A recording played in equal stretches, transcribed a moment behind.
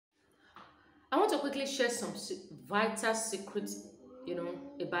I want to quickly share some vital secrets,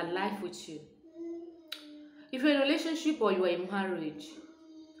 about life with you. If you're in a relationship or you are in marriage,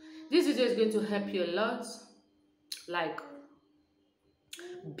 this video is going to help you a lot. Like,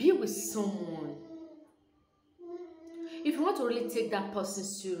 be with someone. If you want to really take that person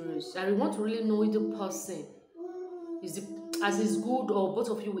serious, and you want to really know if the person as is good or both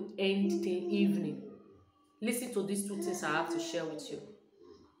of you will end the evening, listen to these two things I have to share with you.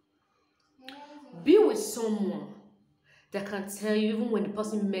 Be with someone that can tell you even when the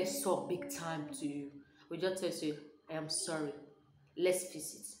person messed up big time to you. We just tell you, I am sorry. Let's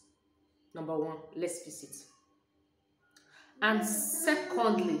fix it. Number one, let's fix it. And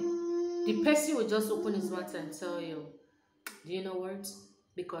secondly, the person will just open his mouth and tell you, do you know what?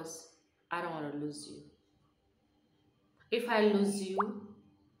 Because I don't want to lose you. If I lose you,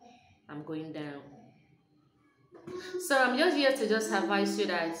 I'm going down. So I'm just here to just advise you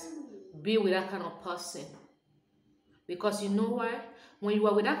that be with that kind of person. Because you know why? When you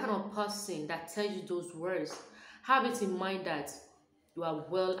are with that kind of person that tells you those words, have it in mind that you are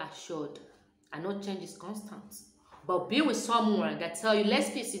well assured and not change is constant. But be with someone that tell you, let's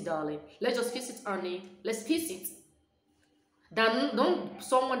fix it, darling. Let's just fix it, honey. Let's fix it. Then don't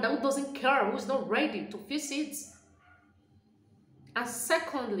someone that doesn't care, who's not ready to fix it. And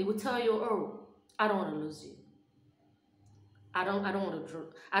secondly, we tell you, oh, I don't want to lose you. I don't want to dream.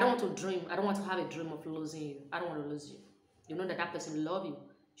 I don't want to dream. I don't want to have a dream of losing you. I don't want to lose you. You know that that person love you,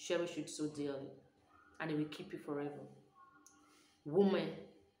 cherish you so dearly, and it will keep you forever. Woman,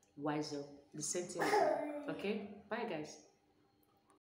 wiser, the same thing. Okay, bye guys.